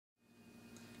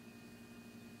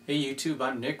Hey YouTube,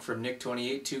 I'm Nick from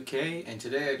Nick282K, and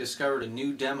today I discovered a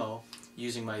new demo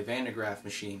using my Van de Graaff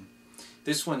machine.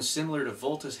 This one's similar to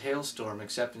Volta's Hailsorm,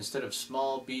 except instead of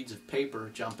small beads of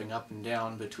paper jumping up and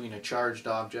down between a charged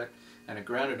object and a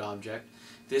grounded object,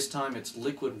 this time it's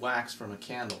liquid wax from a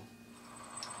candle.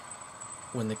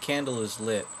 When the candle is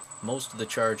lit, most of the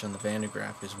charge on the Van de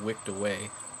Graaff is wicked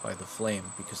away by the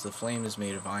flame because the flame is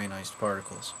made of ionized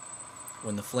particles.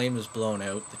 When the flame is blown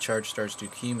out, the charge starts to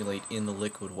accumulate in the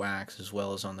liquid wax as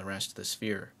well as on the rest of the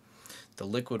sphere. The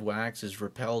liquid wax is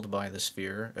repelled by the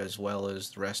sphere as well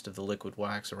as the rest of the liquid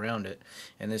wax around it,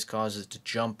 and this causes it to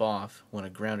jump off when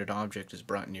a grounded object is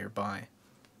brought nearby.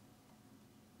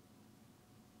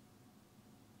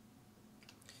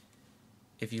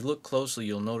 If you look closely,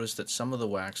 you'll notice that some of the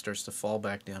wax starts to fall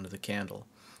back down to the candle.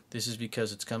 This is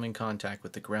because it's come in contact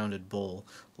with the grounded bowl,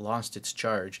 lost its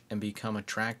charge, and become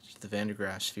attracted to the Van de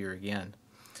Graaff sphere again.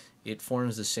 It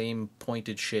forms the same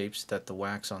pointed shapes that the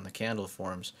wax on the candle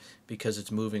forms because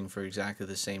it's moving for exactly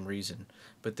the same reason,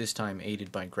 but this time aided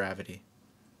by gravity.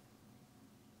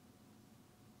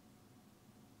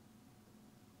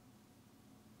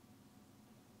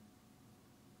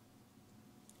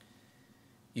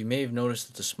 You may have noticed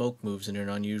that the smoke moves in an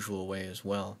unusual way as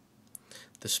well.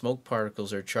 The smoke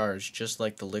particles are charged just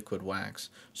like the liquid wax,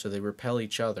 so they repel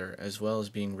each other as well as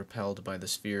being repelled by the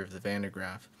sphere of the Van de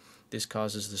Graaff. This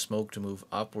causes the smoke to move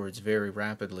upwards very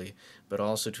rapidly, but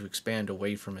also to expand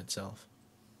away from itself.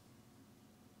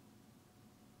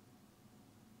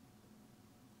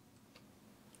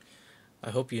 I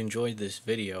hope you enjoyed this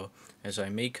video, as I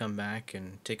may come back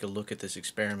and take a look at this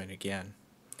experiment again.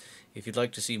 If you'd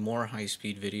like to see more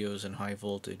high-speed videos and high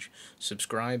voltage,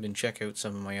 subscribe and check out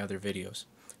some of my other videos.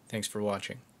 Thanks for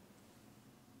watching.